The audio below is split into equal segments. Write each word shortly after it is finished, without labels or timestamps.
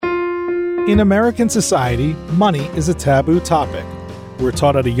In American society, money is a taboo topic. We're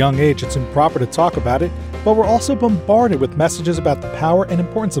taught at a young age it's improper to talk about it, but we're also bombarded with messages about the power and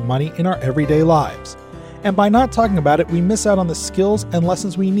importance of money in our everyday lives. And by not talking about it, we miss out on the skills and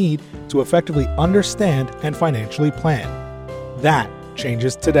lessons we need to effectively understand and financially plan. That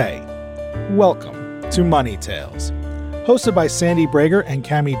changes today. Welcome to Money Tales. Hosted by Sandy Brager and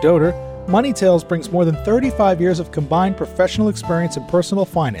Cami Doder, Money Tales brings more than 35 years of combined professional experience in personal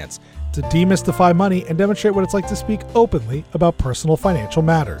finance to demystify money and demonstrate what it's like to speak openly about personal financial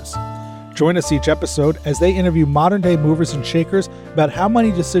matters. Join us each episode as they interview modern-day movers and shakers about how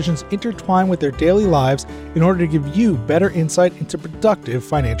money decisions intertwine with their daily lives in order to give you better insight into productive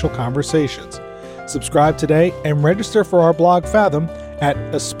financial conversations. Subscribe today and register for our blog Fathom at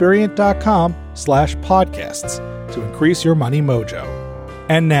aspiriant.com/podcasts to increase your money mojo.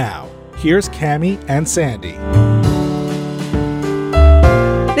 And now, here's Cami and Sandy.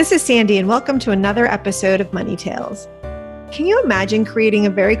 This is Sandy, and welcome to another episode of Money Tales. Can you imagine creating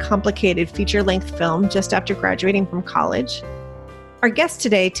a very complicated feature-length film just after graduating from college? Our guest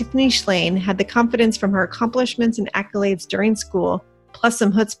today, Tiffany Shlain, had the confidence from her accomplishments and accolades during school, plus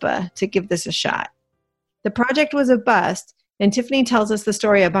some chutzpah, to give this a shot. The project was a bust, and Tiffany tells us the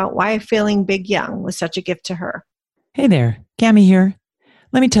story about why failing big young was such a gift to her. Hey there, Cami here.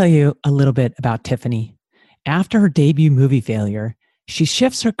 Let me tell you a little bit about Tiffany. After her debut movie failure, she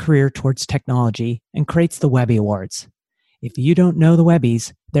shifts her career towards technology and creates the Webby Awards. If you don't know the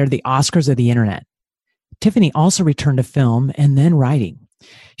Webbies, they're the Oscars of the internet. Tiffany also returned to film and then writing.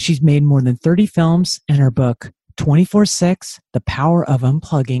 She's made more than 30 films, and her book, 24/6, The Power of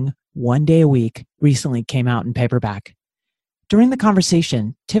Unplugging One Day a Week, recently came out in paperback. During the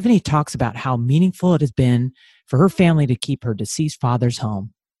conversation, Tiffany talks about how meaningful it has been for her family to keep her deceased father's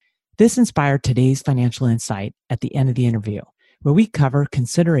home. This inspired today's financial insight at the end of the interview, where we cover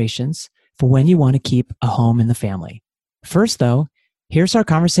considerations for when you want to keep a home in the family. First, though, here's our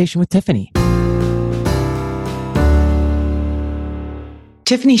conversation with Tiffany.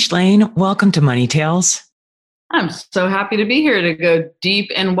 Tiffany Shlain, welcome to Money Tales. I'm so happy to be here to go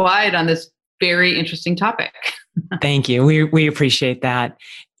deep and wide on this very interesting topic. Thank you. We appreciate that.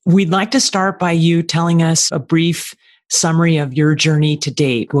 We'd like to start by you telling us a brief summary of your journey to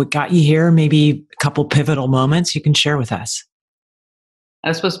date. What got you here? Maybe a couple pivotal moments you can share with us. I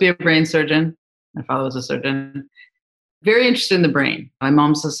was supposed to be a brain surgeon. My father was a surgeon. Very interested in the brain. My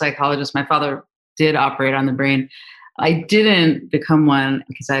mom's a psychologist. My father did operate on the brain. I didn't become one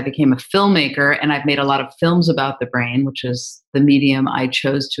because I became a filmmaker, and I've made a lot of films about the brain, which is the medium I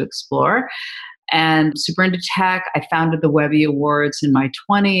chose to explore. And super into tech. I founded the Webby Awards in my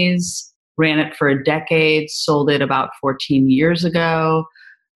 20s, ran it for a decade, sold it about 14 years ago,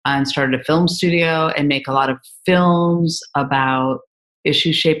 and started a film studio and make a lot of films about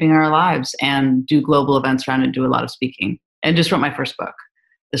issues shaping our lives and do global events around and do a lot of speaking. And just wrote my first book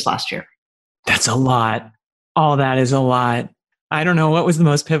this last year. That's a lot. All that is a lot. I don't know. What was the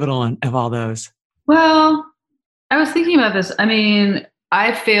most pivotal of all those? Well, I was thinking about this. I mean,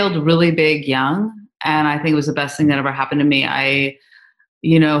 I failed really big young, and I think it was the best thing that ever happened to me. I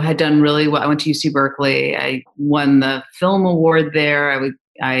had done really well. I went to UC Berkeley. I won the film award there.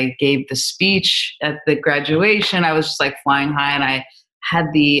 I gave the speech at the graduation. I was just like flying high, and I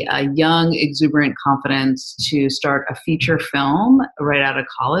had the young, exuberant confidence to start a feature film right out of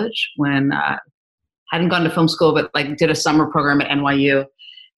college when hadn't gone to film school, but like did a summer program at NYU.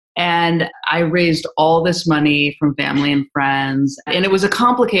 And I raised all this money from family and friends. And it was a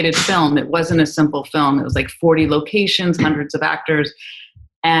complicated film. It wasn't a simple film. It was like 40 locations, hundreds of actors.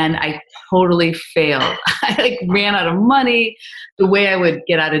 And I totally failed. I ran out of money. The way I would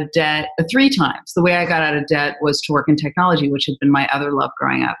get out of debt, 3 times. The way I got out of debt was to work in technology, which had been my other love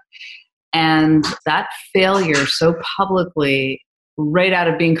growing up. And that failure so publicly, right out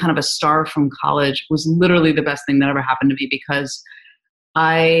of being kind of a star from college, was literally the best thing that ever happened to me, because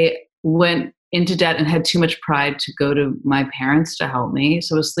I went into debt and had too much pride to go to my parents to help me.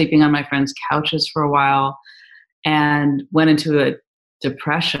 So I was sleeping on my friends' couches for a while and went into a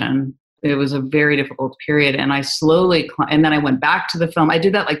depression. It was a very difficult period. And I slowly, and then I went back to the film. I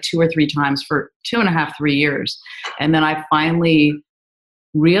did that like 2 or 3 times for 2.5, 3 years. And then I finally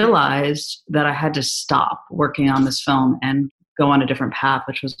realized that I had to stop working on this film and go on a different path,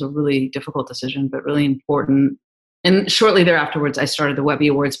 which was a really difficult decision, but really important. And shortly thereafterwards, I started the Webby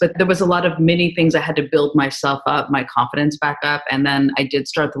Awards, but there was a lot of mini things I had to build myself up, my confidence back up. And then I did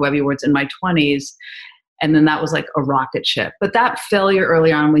start the Webby Awards in my 20s. And then that was like a rocket ship. But that failure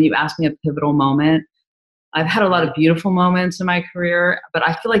early on, when you asked me a pivotal moment, I've had a lot of beautiful moments in my career, but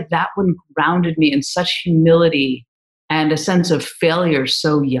I feel like that one grounded me in such humility and a sense of failure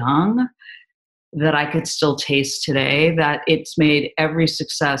so young that I could still taste today, that it's made every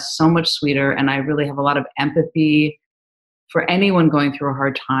success so much sweeter. And I really have a lot of empathy for anyone going through a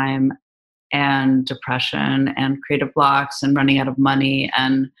hard time and depression and creative blocks and running out of money.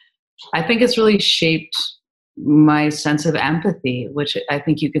 And I think it's really shaped my sense of empathy, which I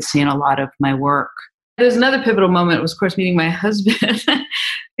think you could see in a lot of my work. There's another pivotal moment was, of course, meeting my husband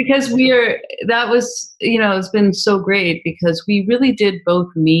because it's been so great because we really did both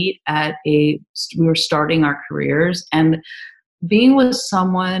meet we were starting our careers, and being with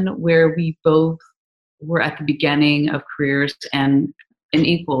someone where we both were at the beginning of careers and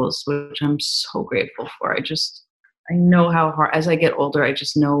equals, which I'm so grateful for. I know how hard, as I get older, I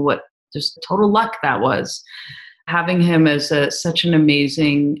just know what just total luck that was. Having him as such an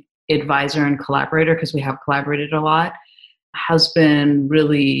amazing advisor and collaborator, because we have collaborated a lot, has been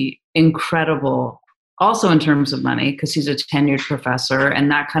really incredible. Also in terms of money, because he's a tenured professor, and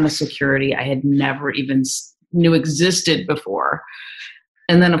that kind of security I had never even knew existed before.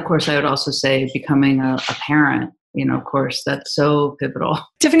 And then, of course, I would also say becoming a parent, of course, that's so pivotal.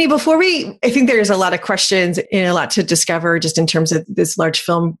 Tiffany, I think there's a lot of questions and a lot to discover just in terms of this large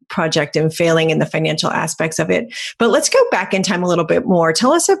film project and failing in the financial aspects of it. But let's go back in time a little bit more.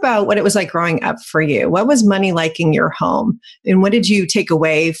 Tell us about what it was like growing up for you. What was money like in your home? And what did you take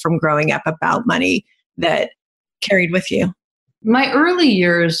away from growing up about money that carried with you? My early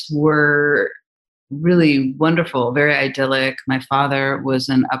years were really wonderful, very idyllic. My father was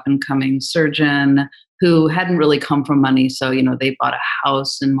an up-and-coming surgeon who hadn't really come from money. So, they bought a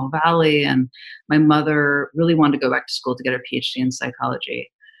house in Mo Valley, and my mother really wanted to go back to school to get her PhD in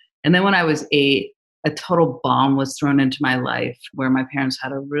psychology. And then when I was 8, a total bomb was thrown into my life where my parents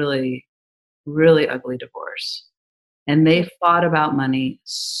had a really, really ugly divorce. And they fought about money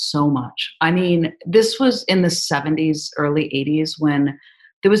so much. I mean, this was in the 70s, early 80s, when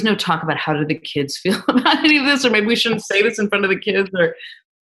there was no talk about how did the kids feel about any of this, or maybe we shouldn't say this in front of the kids, or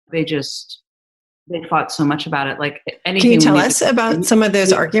they fought so much about it. Like anything. Can you tell us about some of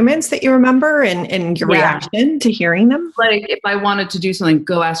those arguments that you remember and your reaction to hearing them? Like if I wanted to do something,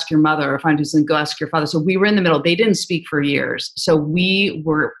 go ask your mother. Or if I wanted to do something, go ask your father. So we were in the middle. They didn't speak for years. So we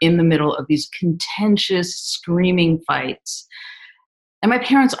were in the middle of these contentious, screaming fights. And my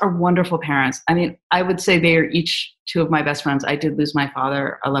parents are wonderful parents. I mean, I would say they are each two of my best friends. I did lose my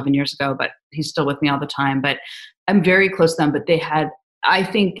father 11 years ago, but he's still with me all the time. But I'm very close to them. But they had, I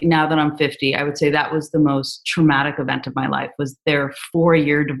think now that I'm 50, I would say that was the most traumatic event of my life, was their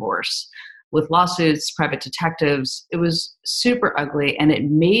 4-year divorce with lawsuits, private detectives. It was super ugly, and it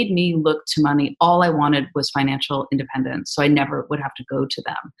made me look to money. All I wanted was financial independence, so I never would have to go to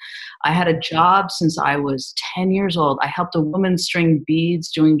them. I had a job since I was 10 years old. I helped a woman string beads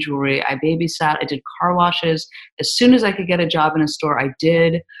doing jewelry. I babysat. I did car washes. As soon as I could get a job in a store, I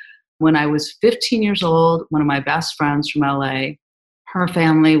did. When I was 15 years old, one of my best friends from LA, her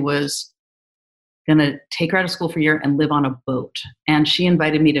family was going to take her out of school for a year and live on a boat. And she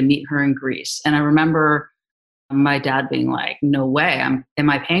invited me to meet her in Greece. And I remember my dad being like, no way, am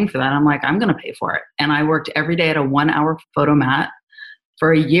I paying for that? I'm like, I'm going to pay for it. And I worked every day at a 1-hour photo mat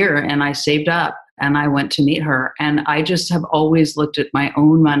for a year, and I saved up and I went to meet her. And I just have always looked at my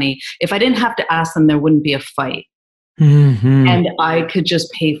own money. If I didn't have to ask them, there wouldn't be a fight. Mm-hmm. And I could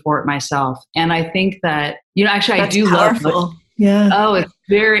just pay for it myself. And I think that, actually, that's I do powerful. love. Yeah. Oh, it's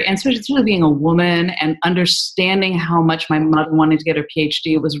very, and especially being a woman and understanding how much my mother wanted to get her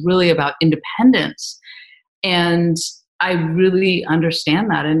PhD. It was really about independence. And I really understand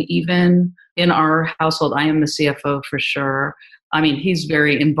that. And even in our household, I am the CFO for sure. I mean, he's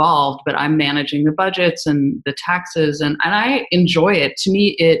very involved, but I'm managing the budgets and the taxes, and I enjoy it. To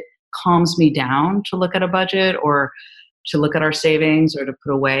me, it calms me down to look at a budget or to look at our savings or to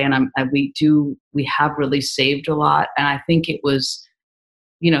put away. And we have really saved a lot. And I think it was,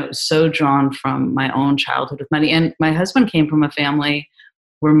 so drawn from my own childhood with money. And my husband came from a family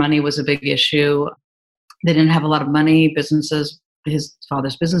where money was a big issue. They didn't have a lot of money. His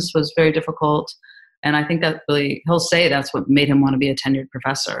father's business was very difficult. And I think that really, he'll say that's what made him want to be a tenured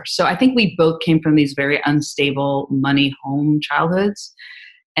professor. So I think we both came from these very unstable money home childhoods.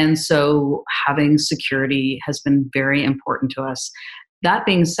 And so having security has been very important to us. That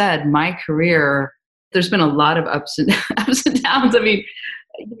being said, my career, there's been a lot of ups and downs. I mean,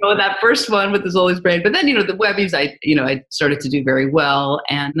 that first one with the Zoli's Brain, but then, the Webbies, I started to do very well.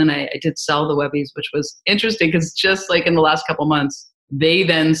 And then I did sell the Webbies, which was interesting because just like in the last couple months, they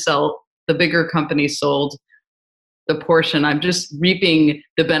then the bigger company sold the portion. I'm just reaping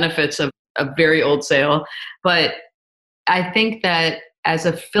the benefits of a very old sale. But I think that as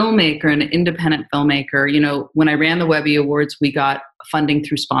a filmmaker, an independent filmmaker, when I ran the Webby Awards, we got funding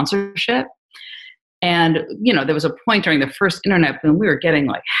through sponsorship. And, there was a point during the first internet boom, we were getting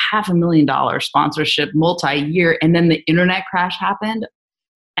like $500,000 sponsorship multi-year. And then the internet crash happened.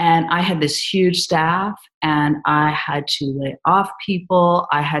 And I had this huge staff and I had to lay off people.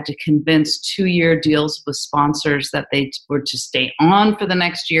 I had to convince 2-year deals with sponsors that they were to stay on for the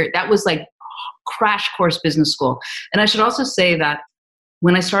next year. That was like crash course business school. And I should also say that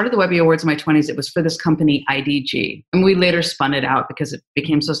when I started the Webby Awards in my 20s, it was for this company, IDG. And we later spun it out because it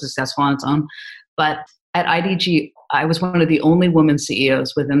became so successful on its own. But at IDG, I was one of the only women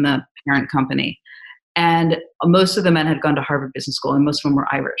CEOs within the parent company. And most of the men had gone to Harvard Business School, and most of them were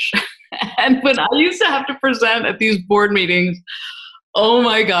Irish. And when I used to have to present at these board meetings, oh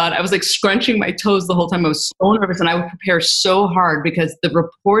my God, I was like scrunching my toes the whole time. I was so nervous, and I would prepare so hard because the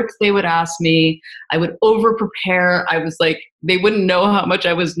reports they would ask me, I would over prepare. I was like, they wouldn't know how much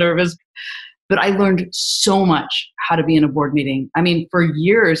I was nervous. But I learned so much how to be in a board meeting. I mean, for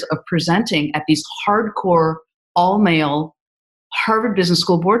years of presenting at these hardcore, all-male Harvard Business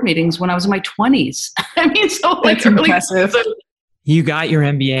School board meetings when I was in my 20s. I mean, so like impressive. You got your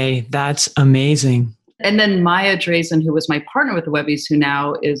MBA. That's amazing. And then Maya Drazen, who was my partner with the Webbies, who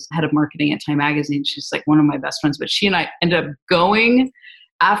now is head of marketing at Time Magazine. She's like one of my best friends, but she and I ended up going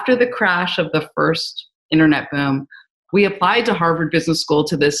after the crash of the first internet boom. We applied to Harvard Business School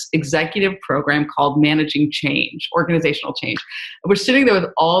to this executive program called Managing Change, Organizational Change. And we're sitting there with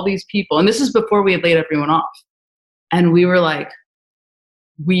all these people. And this is before we had laid everyone off. And we were like,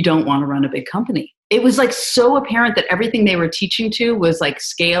 we don't want to run a big company. It was like so apparent that everything they were teaching to was like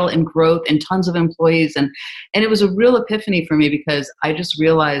scale and growth and tons of employees. And it was a real epiphany for me because I just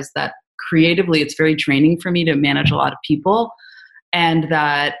realized that creatively it's very draining for me to manage a lot of people. And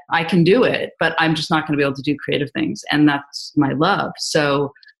that I can do it, but I'm just not going to be able to do creative things. And that's my love.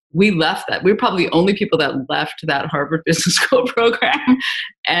 So we left that. We were probably the only people that left that Harvard Business School program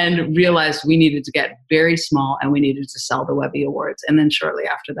and realized we needed to get very small and we needed to sell the Webby Awards. And then shortly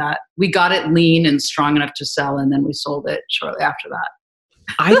after that, we got it lean and strong enough to sell. And then we sold it shortly after that.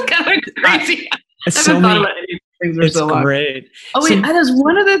 It's kind of crazy. I haven't thought about any of these things for so long. Great. Oh, wait, there's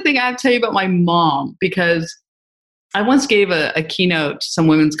one other thing I have to tell you about my mom, because I once gave a keynote to some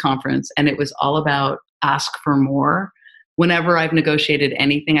women's conference, and it was all about ask for more. Whenever I've negotiated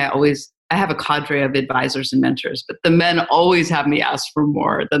anything, I have a cadre of advisors and mentors, but the men always have me ask for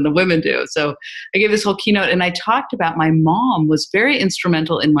more than the women do. So I gave this whole keynote, and I talked about my mom was very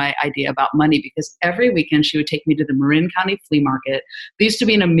instrumental in my idea about money, because every weekend she would take me to the Marin County Flea Market. There used to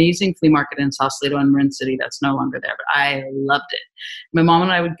be an amazing flea market in Sausalito and Marin City that's no longer there, but I loved it. My mom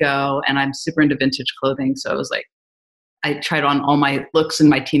and I would go, and I'm super into vintage clothing, so it was like, I tried on all my looks in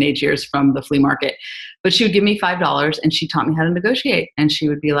my teenage years from the flea market. But she would give me $5 and she taught me how to negotiate. And she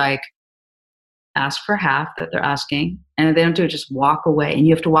would be like, ask for half that they're asking. And if they don't do it, just walk away. And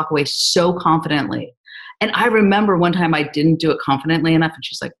you have to walk away so confidently. And I remember one time I didn't do it confidently enough. And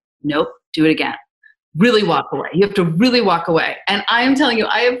she's like, nope, do it again. Really walk away. You have to really walk away. And I am telling you,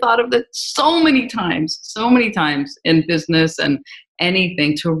 I have thought of that so many times in business and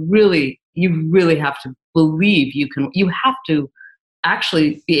anything you really have to believe you have to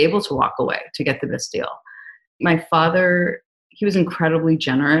actually be able to walk away to get the best deal. My father, he was incredibly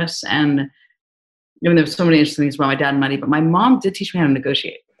generous, and there were so many interesting things about my dad and money, but my mom did teach me how to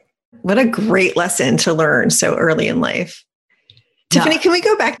negotiate. What a great lesson to learn so early in life. Yeah. Tiffany, can we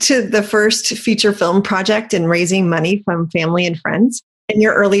go back to the first feature film project and raising money from family and friends in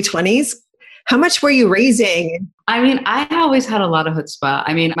your early 20s? How much were you raising? I mean, I always had a lot of chutzpah.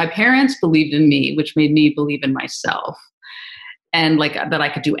 I mean, my parents believed in me, which made me believe in myself and like that I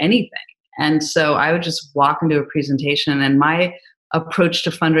could do anything. And so I would just walk into a presentation, and my approach to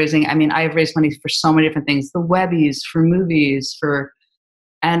fundraising, I mean, I've raised money for so many different things, the Webbies, for movies,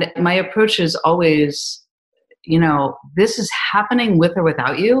 and my approach is always, this is happening with or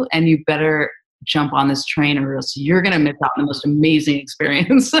without you, and you better jump on this train or else you're going to miss out on the most amazing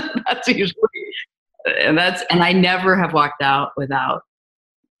experience. That's usually, and I never have walked out without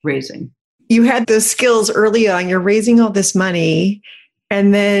raising. You had those skills early on, you're raising all this money,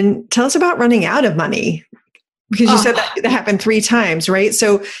 and then tell us about running out of money, because you said that happened 3 times, right?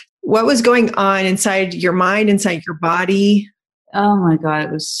 So what was going on inside your mind, inside your body? Oh my God,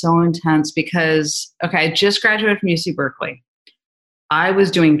 it was so intense because, I just graduated from UC Berkeley. I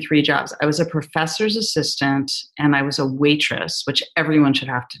was doing 3 jobs. I was a professor's assistant and I was a waitress, which everyone should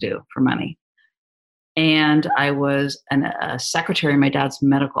have to do for money. And I was a secretary in my dad's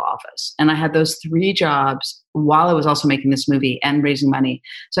medical office. And I had those 3 jobs while I was also making this movie and raising money.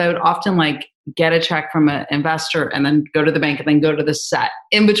 So I would often get a check from an investor and then go to the bank and then go to the set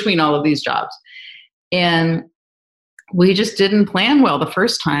in between all of these jobs. And we just didn't plan well the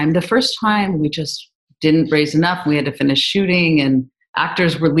first time. The first time we just didn't raise enough. We had to finish shooting, and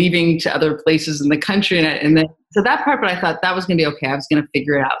actors were leaving to other places in the country. And then, so that part, but I thought that was going to be okay. I was going to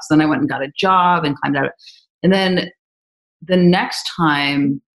figure it out. So then I went and got a job and climbed out. And then the next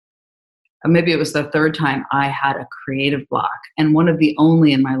time, maybe it was the third time, I had a creative block, and one of the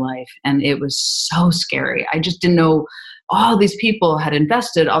only in my life. And it was so scary. I just didn't know. All these people had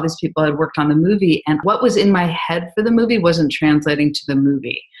invested, all these people had worked on the movie, and what was in my head for the movie wasn't translating to the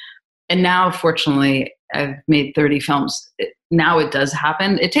movie. And now, fortunately, I've made 30 films. Now it does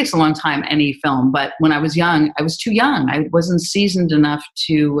happen. It takes a long time, any film. But when I was young, I was too young. I wasn't seasoned enough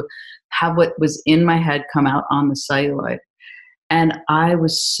to have what was in my head come out on the celluloid. And I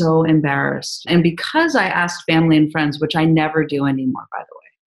was so embarrassed. And because I asked family and friends, which I never do anymore, by the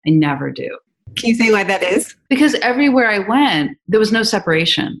way, I never do. Can you say why that is? Because everywhere I went, there was no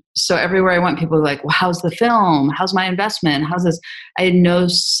separation. So everywhere I went, people were like, well, how's the film? How's my investment? How's this? I had no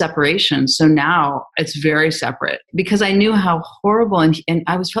separation. So now it's very separate because I knew how horrible and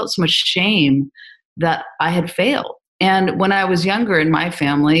I felt so much shame that I had failed. And when I was younger in my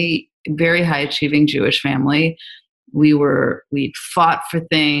family, very high achieving Jewish family, we'd fought for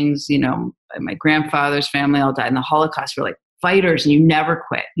things, my grandfather's family all died in the Holocaust. We're like fighters, and you never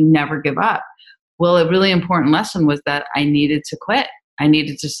quit. You never give up. Well, a really important lesson was that I needed to quit. I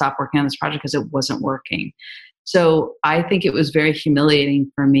needed to stop working on this project because it wasn't working. So I think it was very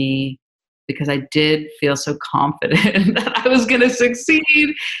humiliating for me because I did feel so confident that I was going to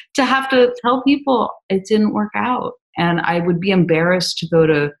succeed to have to tell people it didn't work out. And I would be embarrassed to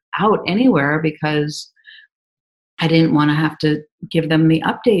go out anywhere because I didn't want to have to give them the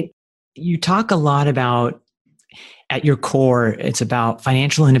update. You talk a lot about, at your core, it's about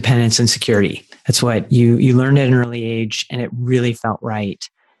financial independence and security. That's what you learned at an early age, and it really felt right.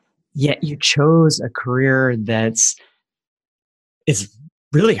 Yet you chose a career it's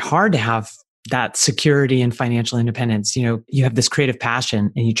really hard to have that security and financial independence. You have this creative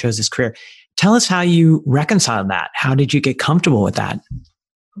passion and you chose this career. Tell us how you reconciled that. How did you get comfortable with that?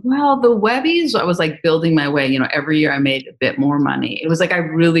 Well, the Webbies, I was like building my way. Every year I made a bit more money. It was like I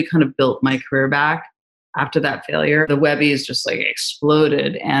really kind of built my career back after that failure. The Webbies just like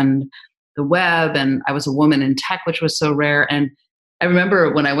exploded, and the web, and I was a woman in tech, which was so rare. And I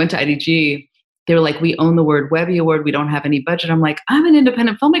remember when I went to IDG, they were like, we own the word Webby Award. We don't have any budget. I'm like, I'm an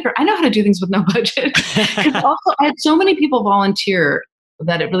independent filmmaker. I know how to do things with no budget. Also, I had so many people volunteer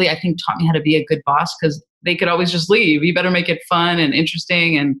that it really, I think, taught me how to be a good boss because they could always just leave. You better make it fun and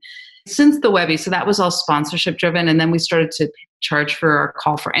interesting. And since the Webby, so that was all sponsorship driven. And then we started to charge for our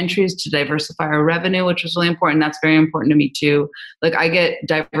call for entries to diversify our revenue, which was really important. That's very important to me too. Like I get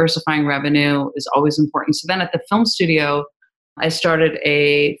diversifying revenue is always important. So then at the film studio, I started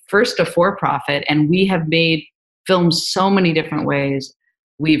first a for-profit, and we have made films so many different ways.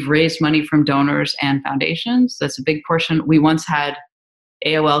 We've raised money from donors and foundations. That's a big portion. We once had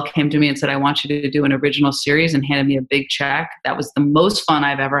AOL came to me and said, I want you to do an original series, and handed me a big check. That was the most fun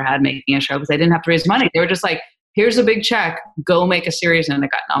I've ever had making a show because I didn't have to raise money. They were just like, here's a big check, go make a series. And it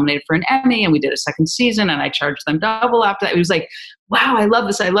got nominated for an Emmy, and we did a second season, and I charged them double after that. It was like, wow, I love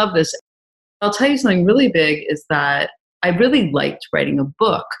this. I love this. I'll tell you something really big is that I really liked writing a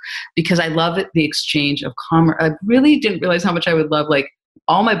book because I love the exchange of commerce. I really didn't realize how much I would love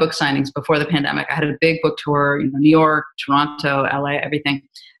all my book signings before the pandemic. I had a big book tour, New York, Toronto, LA, everything.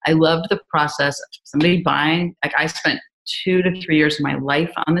 I loved the process of somebody buying. I spent 2 to 3 years of my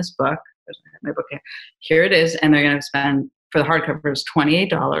life on this book. There's my book here. Here it is. And they're going to spend, for the hardcover, it was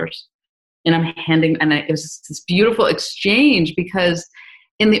 $28. And I'm handing, and it was this beautiful exchange because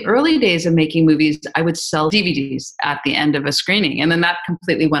in the early days of making movies, I would sell DVDs at the end of a screening. And then that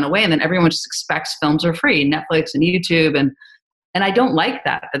completely went away. And then everyone just expects films are free, Netflix and YouTube. And I don't like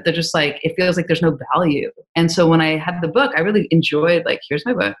that they're just like, it feels like there's no value. And so when I had the book, I really enjoyed here's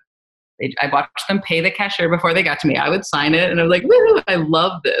my book. I watched them pay the cashier before they got to me. I would sign it and I was like, woo, I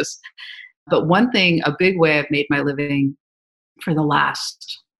love this. But one thing, a big way I've made my living for the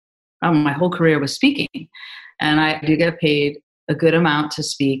last, my whole career was speaking. And I do get paid a good amount to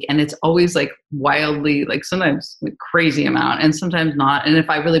speak. And it's always wildly, sometimes crazy amount and sometimes not. And if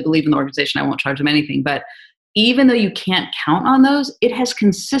I really believe in the organization, I won't charge them anything. But even though you can't count on those, it has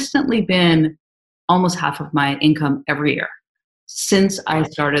consistently been almost half of my income every year since I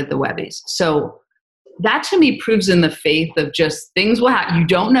started the Webbies. So that to me proves in the faith of just things will happen. You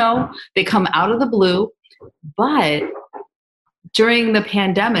don't know. They come out of the blue. But during the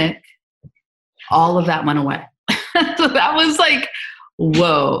pandemic, all of that went away. So that was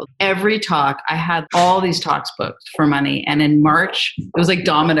whoa. Every talk, I had all these talks booked for money. And in March, it was like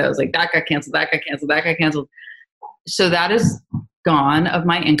dominoes. That got canceled, that got canceled, that got canceled. So that is gone of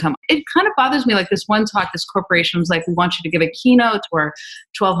my income. It kind of bothers me. Like this one talk, this corporation was like, we want you to give a keynote to our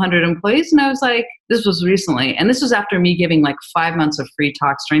 1,200 employees. And I was like, this was recently. And this was after me giving like 5 months of free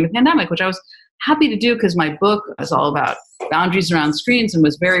talks during the pandemic, which I was happy to do because my book was all about boundaries around screens and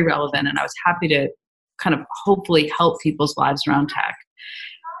was very relevant. And I was happy to kind of hopefully help people's lives around tech.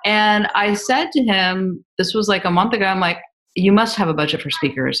 And I said to him, this was like a month ago, I'm like, you must have a budget for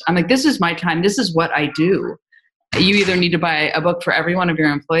speakers. I'm like, this is my time. This is what I do. You either need to buy a book for every one of your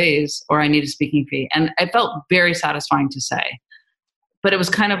employees or I need a speaking fee. And it felt very satisfying to say. But it was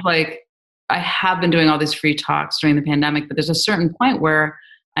kind of like, I have been doing all these free talks during the pandemic, but there's a certain point where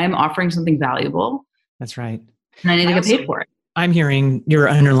I am offering something valuable. That's right. And I need to get paid for it. I'm hearing your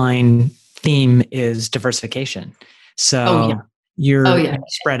underlying theme is diversification. So you're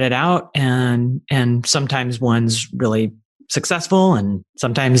spread it out and sometimes one's really successful and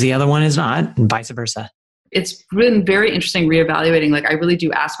sometimes the other one is not and vice versa. It's been very interesting reevaluating. Like I really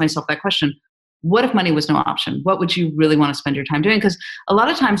do ask myself that question. What if money was no option? What would you really want to spend your time doing? Because a lot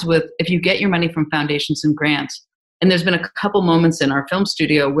of times if you get your money from foundations and grants, and there's been a couple moments in our film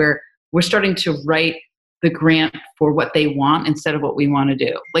studio where we're starting to write the grant for what they want instead of what we want to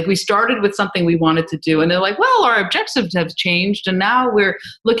do. Like we started with something we wanted to do and they're like, well, our objectives have changed and now we're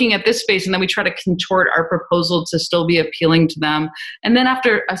looking at this space, and then we try to contort our proposal to still be appealing to them. And then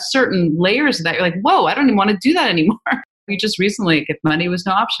after a certain layers of that, you're like, whoa, I don't even want to do that anymore. We just recently, if money was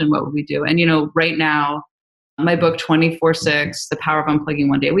no option, what would we do? And right now, my book 24/6, The Power of Unplugging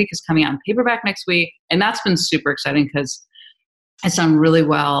One Day a Week, is coming out in paperback next week. And that's been super exciting because it's done really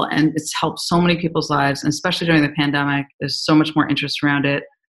well and it's helped so many people's lives, and especially during the pandemic, there's so much more interest around it.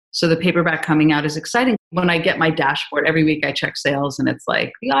 So the paperback coming out is exciting. When I get my dashboard every week, I check sales and it's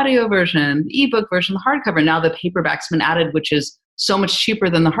like the audio version, the ebook version, the hardcover. Now the paperback's been added, which is so much cheaper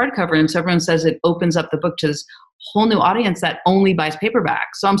than the hardcover. And so everyone says it opens up the book to this whole new audience that only buys paperback.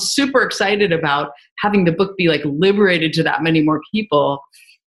 So I'm super excited about having the book be like liberated to that many more people.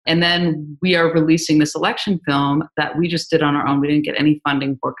 And then we are releasing this election film that we just did on our own. We didn't get any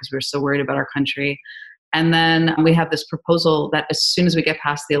funding for because we were so worried about our country. And then we have this proposal that as soon as we get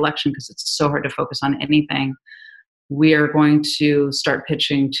past the election, because it's so hard to focus on anything, we are going to start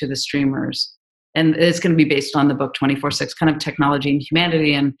pitching to the streamers. And it's going to be based on the book 24/6, kind of technology and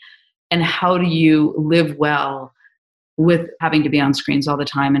humanity, and how do you live well with having to be on screens all the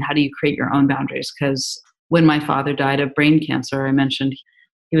time, and how do you create your own boundaries? Because when my father died of brain cancer, I mentioned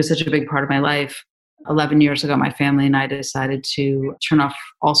he was such a big part of my life. 11 years ago, my family and I decided to turn off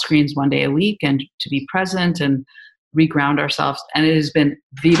all screens one day a week and to be present and reground ourselves. And it has been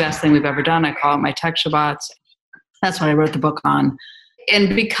the best thing we've ever done. I call it my tech Shabbats. That's what I wrote the book on.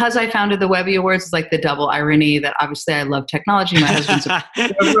 And because I founded the Webby Awards, it's like the double irony that obviously I love technology. My husband's a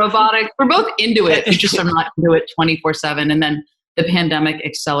robotic. We're both into it. We just are not into it 24/7. And then the pandemic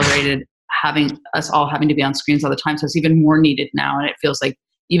accelerated us all having to be on screens all the time. So it's even more needed now. And it feels like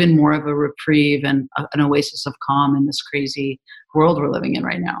even more of a reprieve and an oasis of calm in this crazy world we're living in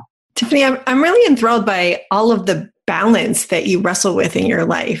right now. Tiffany, I'm really enthralled by all of the balance that you wrestle with in your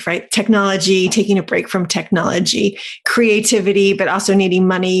life, right? Technology, taking a break from technology, creativity, but also needing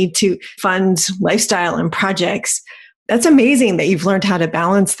money to fund lifestyle and projects. That's amazing that you've learned how to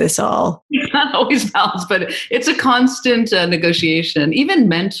balance this all. It's not always balanced, but it's a constant negotiation, even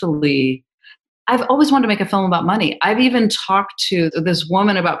mentally. I've always wanted to make a film about money. I've even talked to this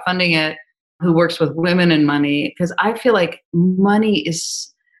woman about funding it who works with women and money, because I feel like money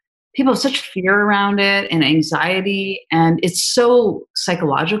is, people have such fear around it and anxiety, and it's so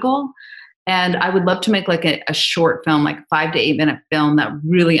psychological. And I would love to make like a short film, like 5 to 8 minute film that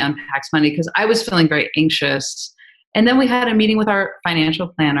really unpacks money, because I was feeling very anxious. And then we had a meeting with our financial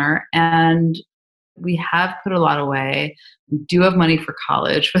planner, and we have put a lot away. We do have money for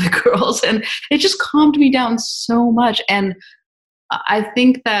college for the girls, and it just calmed me down so much. And I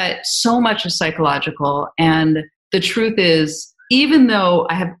think that so much is psychological. And the truth is, even though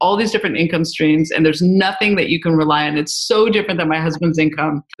I have all these different income streams and there's nothing that you can rely on, it's so different than my husband's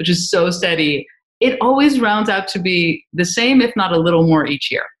income, which is so steady, it always rounds out to be the same, if not a little more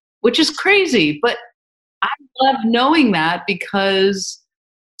each year, which is crazy. But I love knowing that, because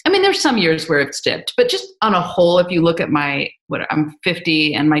there's some years where it's dipped, but just on a whole, if you look at I'm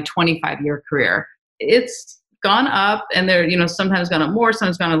 50 and my 25-year career, it's gone up, and sometimes gone up more,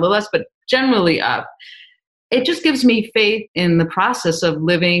 sometimes gone a little less, but generally up. It just gives me faith in the process of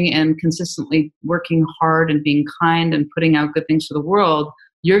living and consistently working hard and being kind and putting out good things for the world.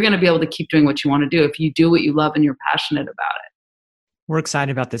 You're going to be able to keep doing what you want to do if you do what you love and you're passionate about it. We're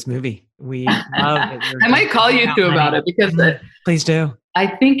excited about this movie. We love it. I might call you two about it, because please do.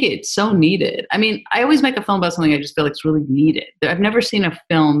 I think it's so needed. I mean, I always make a film about something I just feel like it's really needed. I've never seen a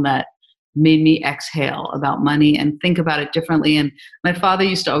film that made me exhale about money and think about it differently. And my father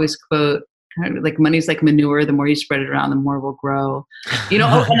used to always quote, kind of like, money's like manure. The more you spread it around, the more it will grow. And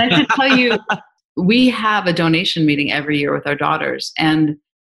I should tell you, we have a donation meeting every year with our daughters. And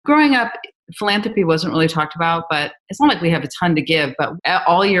growing up, philanthropy wasn't really talked about, but it's not like we have a ton to give, but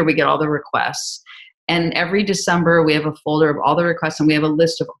all year we get all the requests. And every December we have a folder of all the requests, and we have a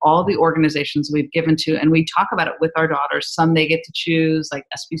list of all the organizations we've given to, and we talk about it with our daughters. Some they get to choose, like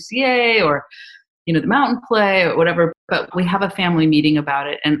SPCA or, the Mountain Play or whatever, but we have a family meeting about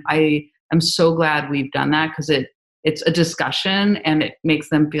it. And I am so glad we've done that, because it's a discussion and it makes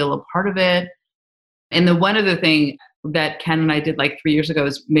them feel a part of it. And the one other thing that Ken and I did like 3 years ago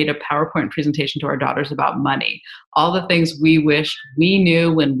is made a PowerPoint presentation to our daughters about money. All the things we wished we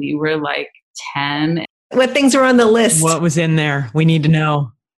knew when we were like 10. What things are on the list? What was in there? We need to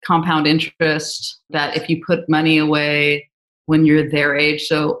know. Compound interest, that if you put money away when you're their age.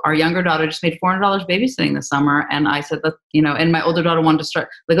 So our younger daughter just made $400 babysitting this summer. And I said, and my older daughter wanted to start,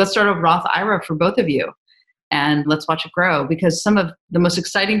 let's start a Roth IRA for both of you. And let's watch it grow, because some of the most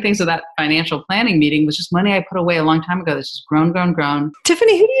exciting things of that financial planning meeting was just money I put away a long time ago. It's just grown.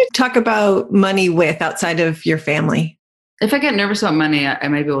 Tiffany, who do you talk about money with outside of your family? If I get nervous about money, I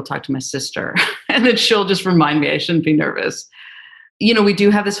maybe will talk to my sister, and then she'll just remind me I shouldn't be nervous. We do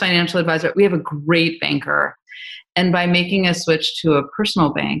have this financial advisor. We have a great banker. And by making a switch to a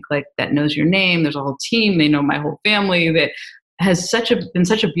personal bank, like that knows your name, there's a whole team, they know my whole family, that has been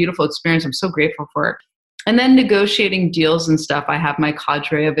such a beautiful experience. I'm so grateful for it. And then negotiating deals and stuff, I have my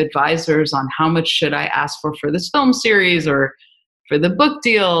cadre of advisors on how much should I ask for this film series or for the book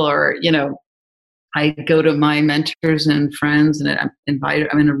deal, or, I go to my mentors and friends, and I'm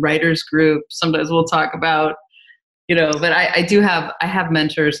in a writer's group. Sometimes we'll talk about, but I have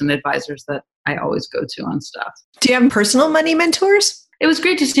mentors and advisors that I always go to on stuff. Do you have personal money mentors? It was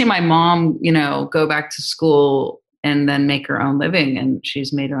great to see my mom, go back to school and then make her own living. And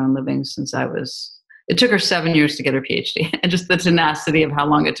she's made her own living since it took her 7 years to get her PhD, and just the tenacity of how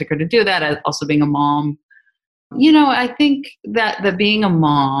long it took her to do that. Also being a mom, I think that being a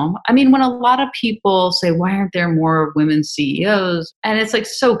mom, when a lot of people say, why aren't there more women CEOs? And it's like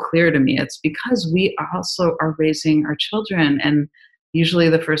so clear to me. It's because we also are raising our children, and usually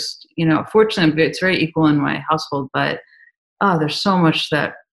the first, fortunately it's very equal in my household, but there's so much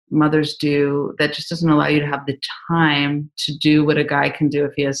that mothers do that just doesn't allow you to have the time to do what a guy can do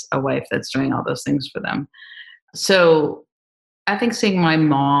if he has a wife that's doing all those things for them. So I think seeing my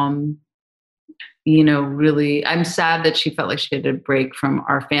mom, really, I'm sad that she felt like she had to break from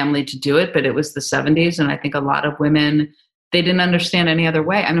our family to do it, but it was the 70s. And I think a lot of women, they didn't understand any other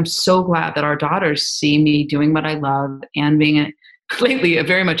way. And I'm so glad that our daughters see me doing what I love and being lately a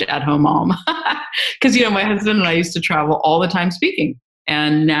very much at-home mom. Because, my husband and I used to travel all the time speaking.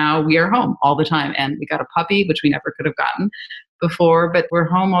 And now we are home all the time. And we got a puppy, which we never could have gotten before, but we're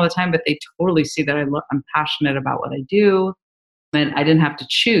home all the time. But they totally see that I'm passionate about what I do. And I didn't have to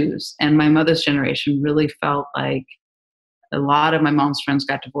choose. And my mother's generation really felt like a lot of my mom's friends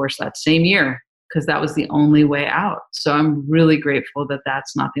got divorced that same year, because that was the only way out. So I'm really grateful that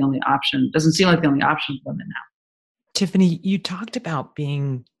that's not the only option. It doesn't seem like the only option for women now. Tiffany, you talked about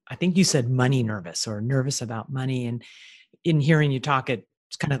being, I think you said money nervous, or nervous about money. And in hearing you talk,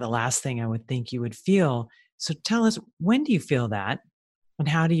 it's kind of the last thing I would think you would feel. So tell us, when do you feel that? And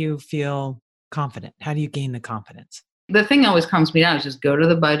how do you feel confident? How do you gain the confidence? The thing that always calms me down is just go to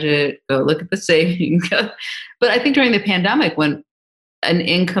the budget, go look at the savings. But I think during the pandemic, when an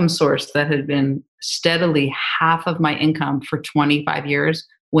income source that had been steadily half of my income for 25 years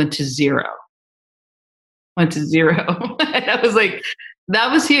went to zero. And I was like,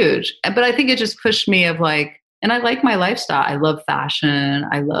 that was huge. But I think it just pushed me of like, and I like my lifestyle. I love fashion.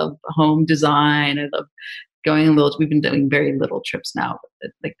 I love home design. I love going we've been doing very little trips now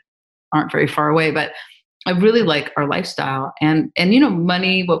that like aren't very far away, but I really like our lifestyle. And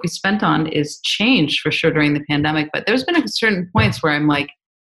money, what we spent on is changed for sure during the pandemic, but there's been certain points where I'm like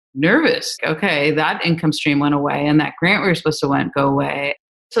nervous. Okay, that income stream went away, and that grant we were supposed to go away.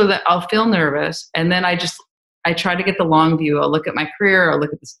 So that I'll feel nervous. And then I try to get the long view. I'll look at my career. I'll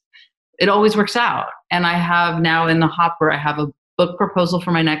look at this. It always works out. And I have now in the hopper, I have a book proposal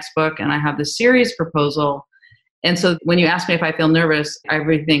for my next book, and I have the series proposal. And so when you ask me if I feel nervous, I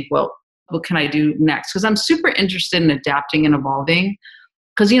really think, well, what can I do next? Because I'm super interested in adapting and evolving.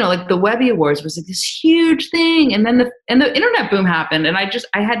 Because, like the Webby Awards was like this huge thing. And then the internet boom happened. And I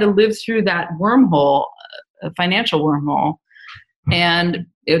had to live through that wormhole, a financial wormhole. And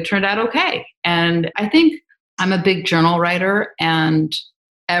it turned out okay. And I think I'm a big journal writer, and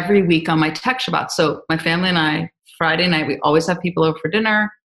every week on my tech Shabbat. So my family and I, Friday night, we always have people over for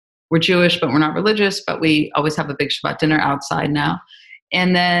dinner. We're Jewish, but we're not religious, but we always have a big Shabbat dinner outside now.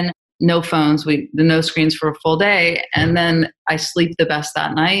 And then no phones, no screens for a full day. And then I sleep the best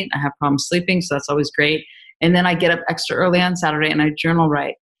that night. I have problems sleeping, so that's always great. And then I get up extra early on Saturday and I journal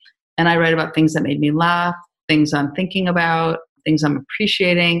write. And I write about things that made me laugh, things I'm thinking about, things I'm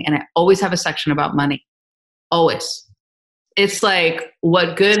appreciating. And I always have a section about money. Always. It's like,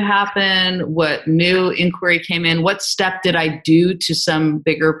 what good happened? What new inquiry came in? What step did I do to some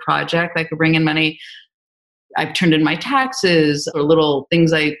bigger project that could bring in money? I've turned in my taxes, or little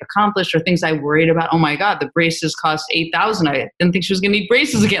things I accomplished, or things I worried about. Oh my God, the braces cost $8,000. I didn't think she was going to need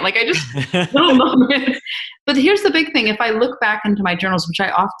braces again. Like, I just little moments. But here's the big thing. If I look back into my journals, which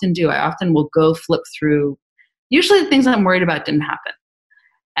I often do, I often will go flip through. Usually the things I'm worried about didn't happen.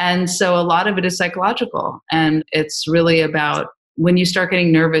 And so a lot of it is psychological. And it's really about when you start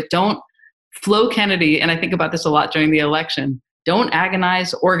getting nervous, don't Flo Kennedy, and I think about this a lot during the election, don't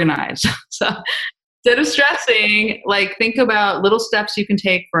agonize, organize. So instead of stressing, like, think about little steps you can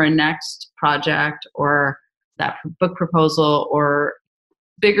take for a next project or that book proposal, or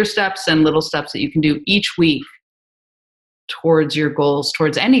bigger steps and little steps that you can do each week towards your goals,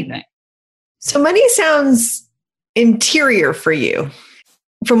 towards anything. So money sounds interior for you.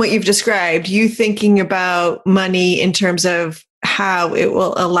 From what you've described, you thinking about money in terms of how it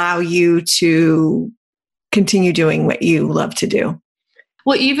will allow you to continue doing what you love to do.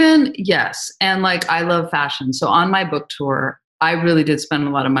 Well, yes. And like, I love fashion. So on my book tour, I really did spend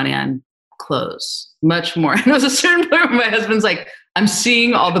a lot of money on clothes, much more. And there was a certain point where my husband's like, I'm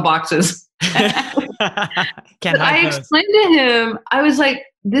seeing all the boxes. I explained to him, I was like,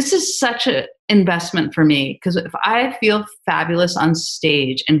 this is such an investment for me, because if I feel fabulous on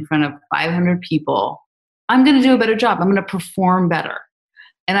stage in front of 500 people, I'm going to do a better job. I'm going to perform better.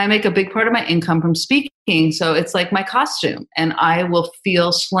 And I make a big part of my income from speaking. So it's like my costume. And I will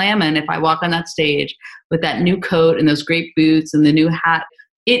feel slamming if I walk on that stage with that new coat and those great boots and the new hat.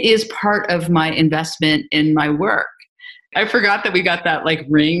 It is part of my investment in my work. I forgot that we got that like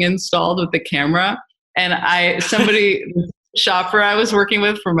ring installed with the camera. And the shopper I was working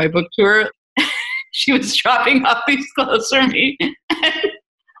with for my book tour, she was dropping off these clothes for me. And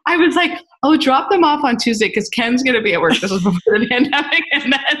I was like, oh, drop them off on Tuesday because Ken's going to be at work. This was before the pandemic.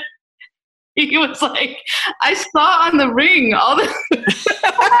 And then he was like, I saw on the ring all the...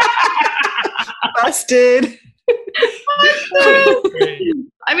 Busted.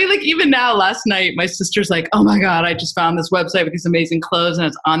 I mean, like, even now, last night, my sister's like, oh my God, I just found this website with these amazing clothes and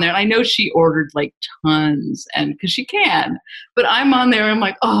it's on there. And I know she ordered like tons, and because she can, but I'm on there and I'm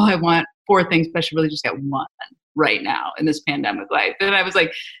like, oh, I want 4 things, but I should really just get one right now in this pandemic life. And I was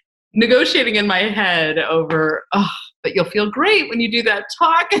like negotiating in my head over, but you'll feel great when you do that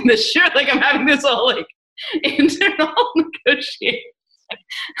talk and the shirt. Like, I'm having this whole like internal negotiation.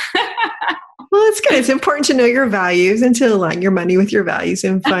 Well, it's good. It's important to know your values and to align your money with your values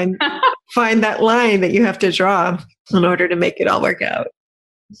and find that line that you have to draw in order to make it all work out.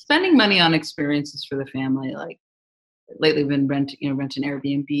 Spending money on experiences for the family, like lately, we've been renting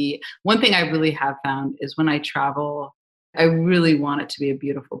Airbnb. One thing I really have found is when I travel, I really want it to be a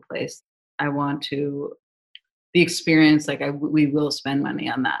beautiful place. I want the experience, like we will spend money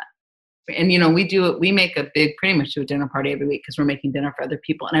on that. And, we make pretty much do a dinner party every week because we're making dinner for other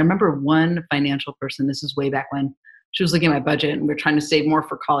people. And I remember one financial person, this is way back when, she was looking at my budget and we we're trying to save more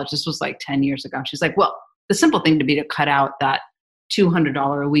for college. This was like 10 years ago. She's like, well, the simple thing to be to cut out that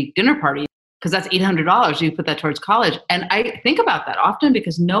 $200 a week dinner party, because that's $800. You put that towards college. And I think about that often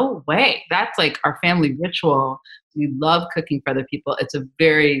because no way. That's like our family ritual. We love cooking for other people. It's a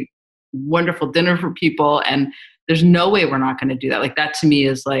very wonderful dinner for people. And there's no way we're not going to do that. Like, that to me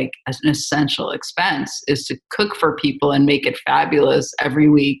is like an essential expense, is to cook for people and make it fabulous every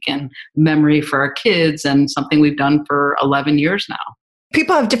week and memory for our kids, and something we've done for 11 years now.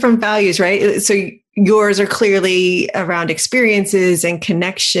 People have different values, right? So yours are clearly around experiences and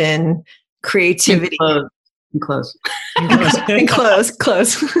connection, creativity. And clothes.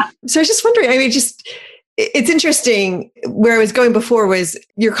 Clothes. So I was just wondering, it's interesting. Where I was going before was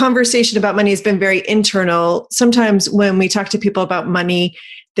your conversation about money has been very internal. Sometimes when we talk to people about money,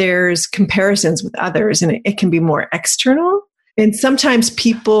 there's comparisons with others and it can be more external. And sometimes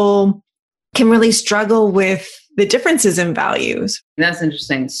people can really struggle with the differences in values. That's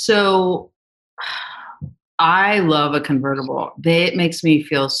interesting. So I love a convertible. It makes me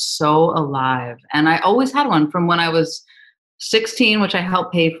feel so alive. And I always had one from when I was 16, which I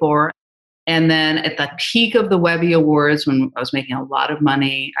helped pay for. And then at the peak of the Webby Awards, when I was making a lot of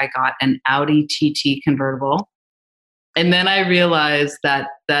money, I got an Audi TT convertible. And then I realized that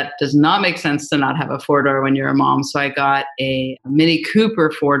that does not make sense to not have a four-door when you're a mom. So I got a Mini Cooper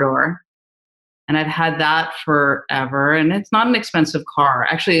four-door, and I've had that forever. And it's not an expensive car.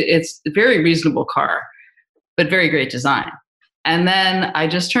 Actually, it's a very reasonable car, but very great design. And then I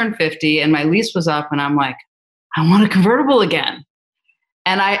just turned 50 and my lease was up, and I'm like, I want a convertible again.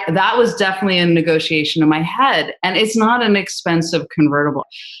 And that was definitely a negotiation in my head. And it's not an expensive convertible.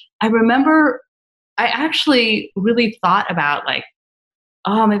 I remember I actually really thought about like,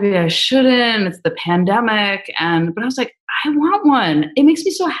 oh, maybe I shouldn't. It's the pandemic. But I was like, I want one. It makes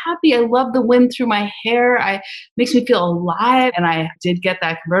me so happy. I love the wind through my hair. It makes me feel alive. And I did get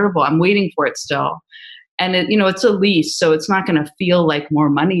that convertible. I'm waiting for it still. And it's a lease, so it's not going to feel like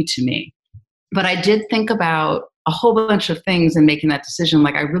more money to me. But I did think about a whole bunch of things in making that decision.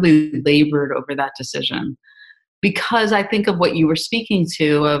 Like I really labored over that decision because I think of what you were speaking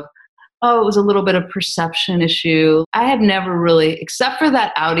to of, it was a little bit of perception issue. I have never really, except for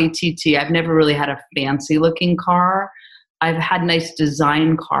that Audi TT, I've never really had a fancy looking car. I've had nice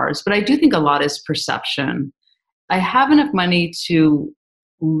design cars, but I do think a lot is perception. I have enough money to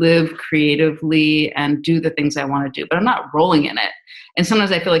live creatively and do the things I want to do, but I'm not rolling in it. And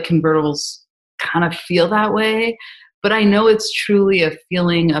sometimes I feel like convertibles kind of feel that way, but I know it's truly a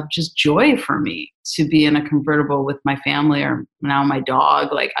feeling of just joy for me to be in a convertible with my family or now my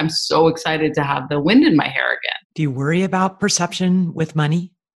dog. Like I'm so excited to have the wind in my hair again. Do you worry about perception with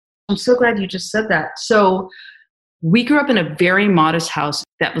money? I'm so glad you just said that. So we grew up in a very modest house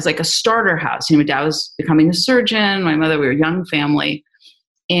that was like a starter house. My dad was becoming a surgeon. My mother, we were a young family.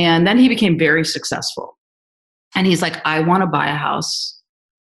 And then he became very successful. And he's like, I want to buy a house.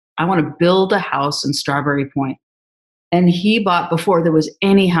 I want to build a house in Strawberry Point. And he bought, before there was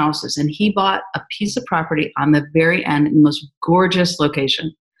any houses, and he bought a piece of property on the very end in the most gorgeous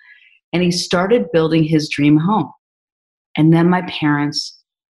location. And he started building his dream home. And then my parents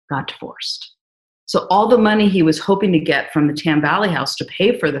got divorced. So all the money he was hoping to get from the Tam Valley house to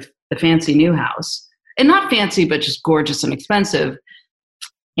pay for the fancy new house, and not fancy, but just gorgeous and expensive,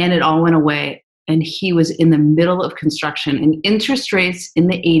 and it all went away. And he was in the middle of construction, and interest rates in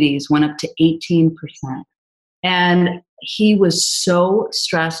the 80s went up to 18%. And he was so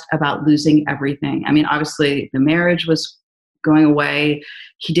stressed about losing everything. I mean, obviously the marriage was going away.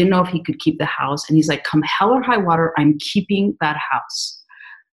 He didn't know if he could keep the house. And he's like, come hell or high water, I'm keeping that house.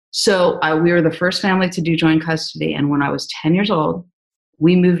 So we were the first family to do joint custody. And when I was 10 years old,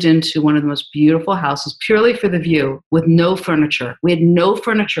 we moved into one of the most beautiful houses purely for the view with no furniture. We had no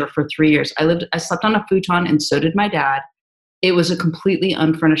furniture for 3 years. I slept on a futon, and so did my dad. It was a completely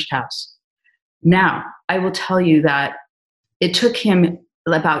unfurnished house. Now, I will tell you that it took him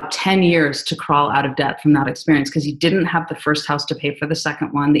about 10 years to crawl out of debt from that experience because he didn't have the first house to pay for the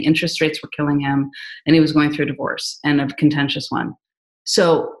second one. The interest rates were killing him, and he was going through a divorce and a contentious one.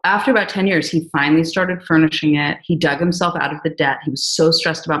 So after about 10 years, he finally started furnishing it. He dug himself out of the debt. He was so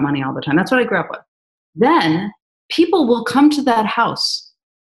stressed about money all the time. That's what I grew up with. Then people will come to that house.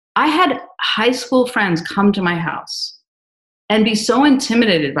 I had high school friends come to my house and be so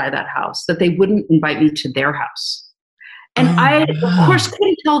intimidated by that house that they wouldn't invite me to their house. And I, of course,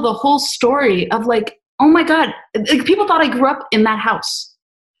 couldn't tell the whole story of like, oh my God, like, people thought I grew up in that house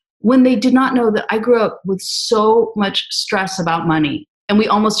when they did not know that I grew up with so much stress about money. And we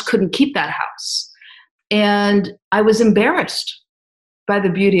almost couldn't keep that house. And I was embarrassed by the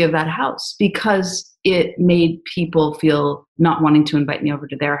beauty of that house because it made people feel not wanting to invite me over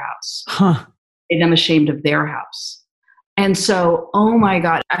to their house. Made them ashamed of their house. And so, oh my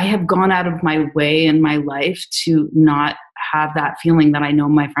God, I have gone out of my way in my life to not have that feeling that I know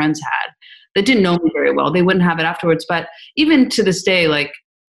my friends had that didn't know me very well. They wouldn't have it afterwards. But even to this day, like,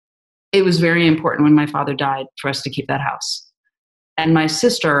 it was very important when my father died for us to keep that house. And my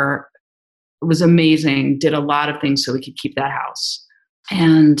sister was amazing, did a lot of things so we could keep that house.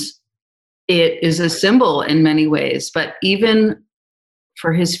 And it is a symbol in many ways. But even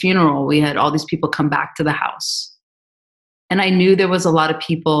for his funeral, we had all these people come back to the house. And I knew there was a lot of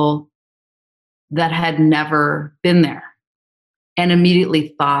people that had never been there and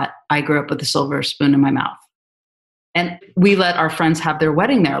immediately thought I grew up with a silver spoon in my mouth. And we let our friends have their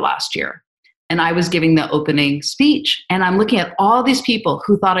wedding there last year. And I was giving the opening speech. And I'm looking at all these people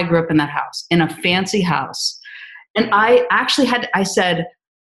who thought I grew up in that house, in a fancy house. And I actually I said,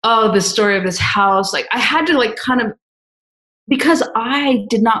 oh, the story of this house. Like I had to like kind of, because I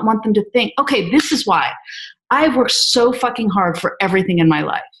did not want them to think, okay, this is why. I've worked so fucking hard for everything in my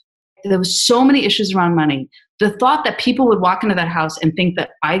life. There was so many issues around money. The thought that people would walk into that house and think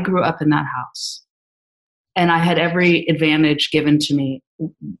that I grew up in that house and I had every advantage given to me,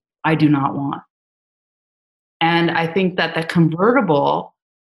 I do not want. And I think that the convertible,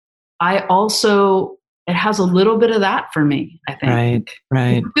 it has a little bit of that for me, I think.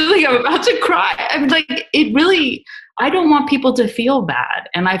 Right. I feel like I'm about to cry. I'm like, I don't want people to feel bad.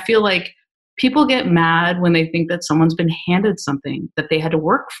 And I feel like people get mad when they think that someone's been handed something that they had to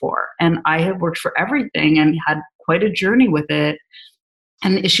work for. And I have worked for everything and had quite a journey with it.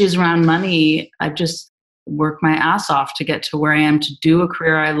 And the issues around money, I've just worked my ass off to get to where I am, to do a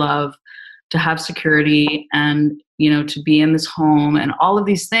career I love, to have security, and, to be in this home and all of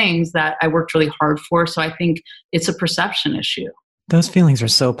these things that I worked really hard for. So I think it's a perception issue. Those feelings are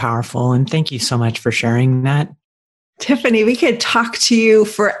so powerful. And thank you so much for sharing that. Tiffany, we could talk to you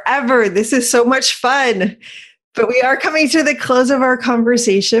forever. This is so much fun. But we are coming to the close of our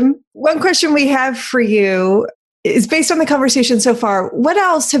conversation. One question we have for you is based on the conversation so far. What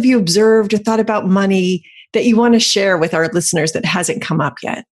else have you observed or thought about money that you want to share with our listeners that hasn't come up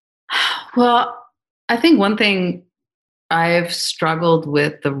yet? Well, I think one thing I've struggled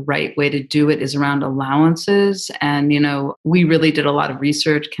with, the right way to do it is around allowances. And, we really did a lot of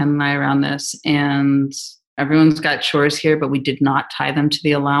research, Ken and I, around this. And everyone's got chores here, but we did not tie them to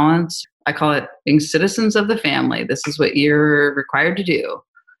the allowance. I call it being citizens of the family. This is what you're required to do.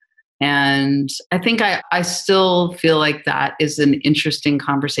 And I think I still feel like that is an interesting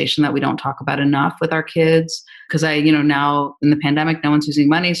conversation that we don't talk about enough with our kids. Because now in the pandemic, no one's using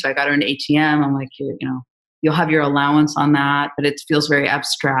money. So I got her an ATM. I'm like, you'll have your allowance on that, but it feels very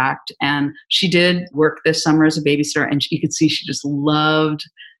abstract. And she did work this summer as a babysitter, and you could see she just loved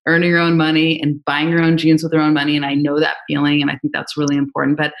earning her own money and buying her own jeans with her own money. And I know that feeling, and I think that's really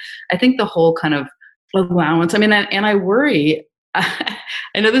important. But I think the whole kind of allowance, and I worry,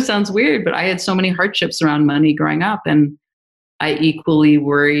 I know this sounds weird, but I had so many hardships around money growing up, and I equally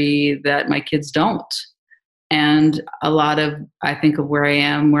worry that my kids don't. And a lot of, I think of where I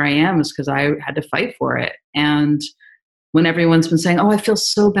am is because I had to fight for it. And when everyone's been saying, I feel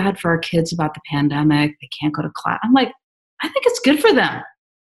so bad for our kids about the pandemic, they can't go to class, I'm like, I think it's good for them.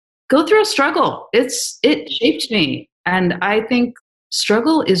 Go through a struggle. It shaped me. And I think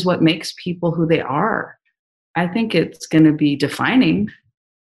struggle is what makes people who they are. I think it's going to be defining,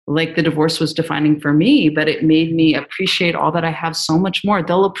 like the divorce was defining for me, but it made me appreciate all that I have so much more.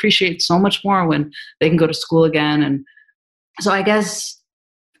 They'll appreciate so much more when they can go to school again. And so I guess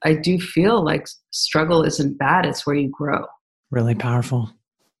I do feel like struggle isn't bad. It's where you grow. Really powerful.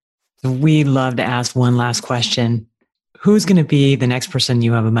 We love to ask one last question. Who's going to be the next person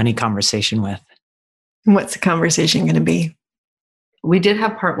you have a money conversation with? What's the conversation going to be? We did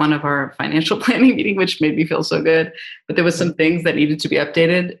have part one of our financial planning meeting, which made me feel so good, but there was some things that needed to be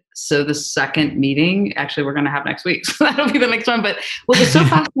updated. So the second meeting, actually, we're going to have next week. So that'll be the next one. But what was so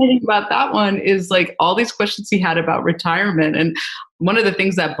fascinating about that one is like all these questions he had about retirement. And one of the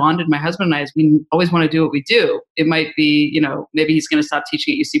things that bonded my husband and I is we always want to do what we do. It might be, maybe he's going to stop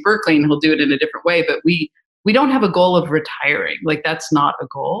teaching at UC Berkeley and he'll do it in a different way, but we don't have a goal of retiring. Like that's not a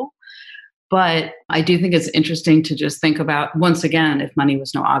goal. But I do think it's interesting to just think about, once again, if money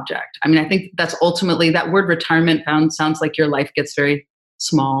was no object. I mean, I think that's ultimately, that word retirement sounds like your life gets very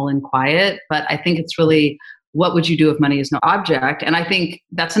small and quiet. But I think it's really, what would you do if money is no object? And I think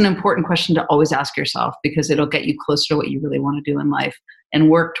that's an important question to always ask yourself, because it'll get you closer to what you really want to do in life and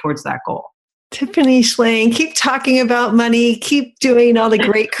work towards that goal. Tiffany Shlain, keep talking about money, keep doing all the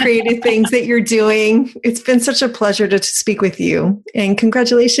great creative things that you're doing. It's been such a pleasure to speak with you. And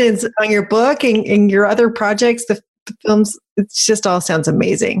congratulations on your book and your other projects, the films. It just all sounds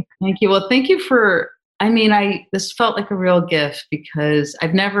amazing. Thank you. Well, thank you this felt like a real gift, because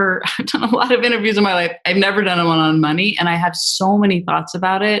I've done a lot of interviews in my life. I've never done one on money, and I have so many thoughts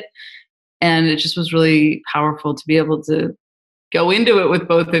about it. And it just was really powerful to be able to go into it with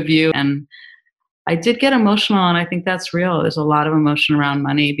both of you. And I did get emotional, and I think that's real. There's a lot of emotion around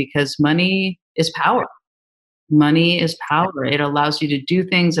money, because money is power. Money is power. It allows you to do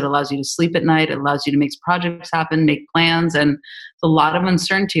things. It allows you to sleep at night. It allows you to make projects happen, make plans. And there's a lot of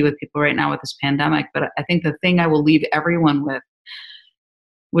uncertainty with people right now with this pandemic. But I think the thing I will leave everyone with,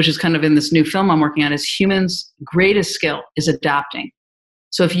 which is kind of in this new film I'm working on, is humans' greatest skill is adapting.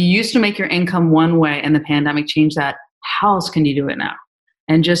 So if you used to make your income one way and the pandemic changed that, how else can you do it now?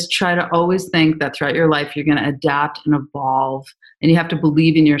 And just try to always think that throughout your life, you're going to adapt and evolve. And you have to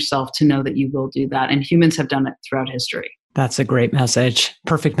believe in yourself to know that you will do that. And humans have done it throughout history. That's a great message.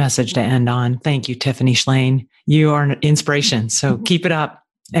 Perfect message to end on. Thank you, Tiffany Shlain. You are an inspiration. So keep it up.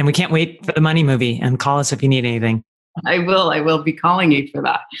 And we can't wait for the Money movie. And call us if you need anything. I will be calling you for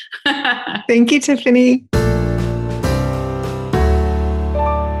that. Thank you, Tiffany.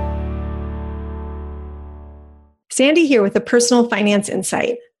 Sandy here with a personal finance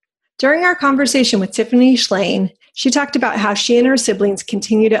insight. During our conversation with Tiffany Schlain, she talked about how she and her siblings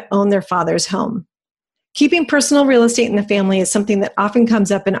continue to own their father's home. Keeping personal real estate in the family is something that often comes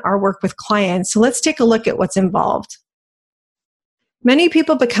up in our work with clients, so let's take a look at what's involved. Many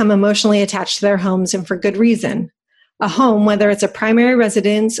people become emotionally attached to their homes, and for good reason. A home, whether it's a primary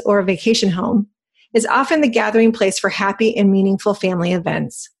residence or a vacation home, is often the gathering place for happy and meaningful family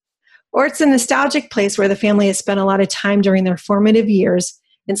events. Or it's a nostalgic place where the family has spent a lot of time during their formative years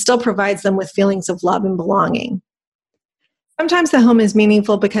and still provides them with feelings of love and belonging. Sometimes the home is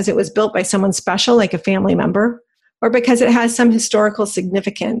meaningful because it was built by someone special, like a family member, or because it has some historical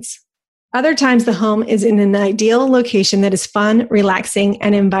significance. Other times the home is in an ideal location that is fun, relaxing,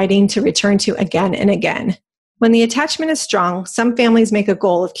 and inviting to return to again and again. When the attachment is strong, some families make a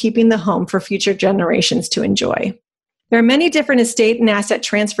goal of keeping the home for future generations to enjoy. There are many different estate and asset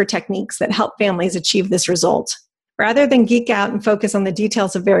transfer techniques that help families achieve this result. Rather than geek out and focus on the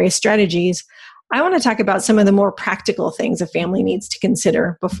details of various strategies, I want to talk about some of the more practical things a family needs to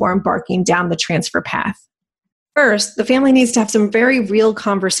consider before embarking down the transfer path. First, the family needs to have some very real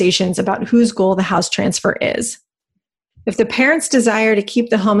conversations about whose goal the house transfer is. If the parents' desire to keep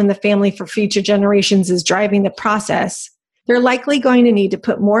the home in the family for future generations is driving the process, they're likely going to need to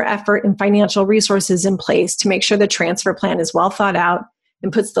put more effort and financial resources in place to make sure the transfer plan is well thought out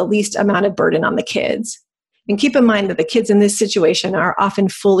and puts the least amount of burden on the kids. And keep in mind that the kids in this situation are often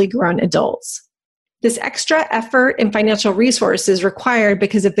fully grown adults. This extra effort and financial resource is required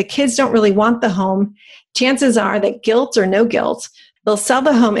because if the kids don't really want the home, chances are that guilt or no guilt, they'll sell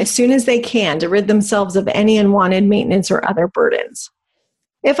the home as soon as they can to rid themselves of any unwanted maintenance or other burdens.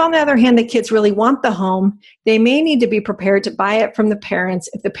 If, on the other hand, the kids really want the home, they may need to be prepared to buy it from the parents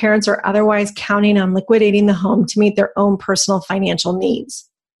if the parents are otherwise counting on liquidating the home to meet their own personal financial needs.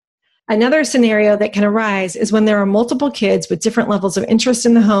 Another scenario that can arise is when there are multiple kids with different levels of interest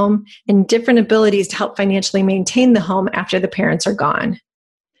in the home and different abilities to help financially maintain the home after the parents are gone.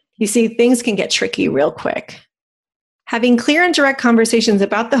 You see, things can get tricky real quick. Having clear and direct conversations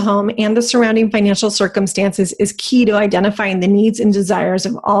about the home and the surrounding financial circumstances is key to identifying the needs and desires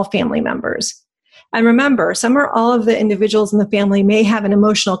of all family members. And remember, some or all of the individuals in the family may have an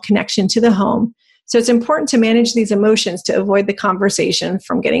emotional connection to the home, so it's important to manage these emotions to avoid the conversation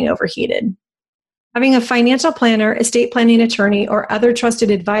from getting overheated. Having a financial planner, estate planning attorney, or other trusted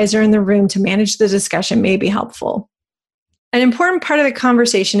advisor in the room to manage the discussion may be helpful. An important part of the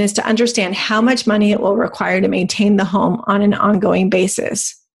conversation is to understand how much money it will require to maintain the home on an ongoing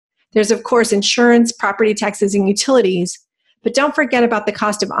basis. There's, of course, insurance, property taxes, and utilities, but don't forget about the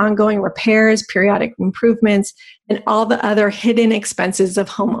cost of ongoing repairs, periodic improvements, and all the other hidden expenses of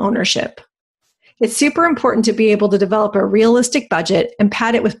home ownership. It's super important to be able to develop a realistic budget and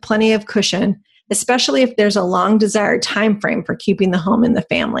pad it with plenty of cushion, especially if there's a long desired time frame for keeping the home in the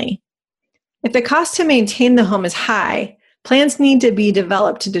family. If the cost to maintain the home is high, plans need to be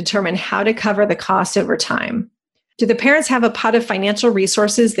developed to determine how to cover the cost over time. Do the parents have a pot of financial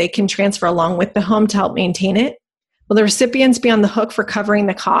resources they can transfer along with the home to help maintain it? Will the recipients be on the hook for covering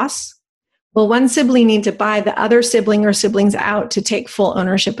the costs? Will one sibling need to buy the other sibling or siblings out to take full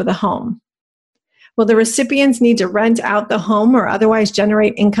ownership of the home? Will the recipients need to rent out the home or otherwise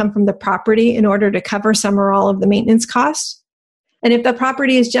generate income from the property in order to cover some or all of the maintenance costs? And if the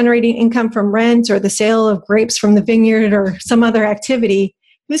property is generating income from rent or the sale of grapes from the vineyard or some other activity,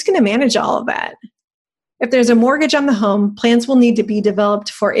 who's going to manage all of that? If there's a mortgage on the home, plans will need to be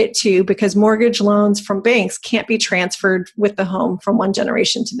developed for it too, because mortgage loans from banks can't be transferred with the home from one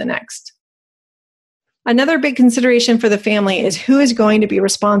generation to the next. Another big consideration for the family is who is going to be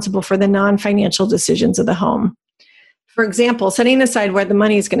responsible for the non-financial decisions of the home. For example, setting aside where the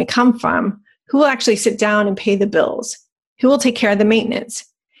money is going to come from, who will actually sit down and pay the bills? Who will take care of the maintenance?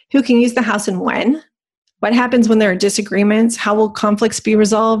 Who can use the house and when? What happens when there are disagreements? How will conflicts be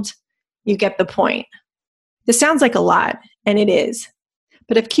resolved? You get the point. This sounds like a lot, and it is.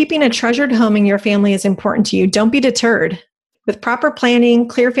 But if keeping a treasured home in your family is important to you, don't be deterred. With proper planning,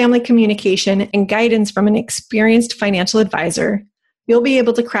 clear family communication, and guidance from an experienced financial advisor, you'll be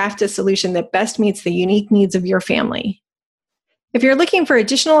able to craft a solution that best meets the unique needs of your family. If you're looking for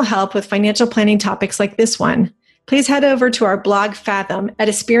additional help with financial planning topics like this one, please head over to our blog Fathom at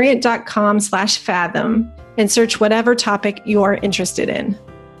Aspiriant.com/fathom and search whatever topic you are interested in.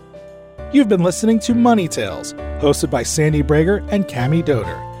 You've been listening to Money Tales, hosted by Sandy Brager and Cami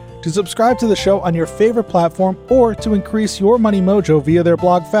Doder. To subscribe to the show on your favorite platform or to increase your money mojo via their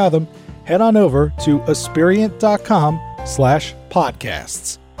blog Fathom, head on over to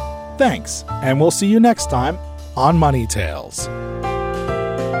Aspiriant.com/podcasts. Thanks, and we'll see you next time on Money Tales.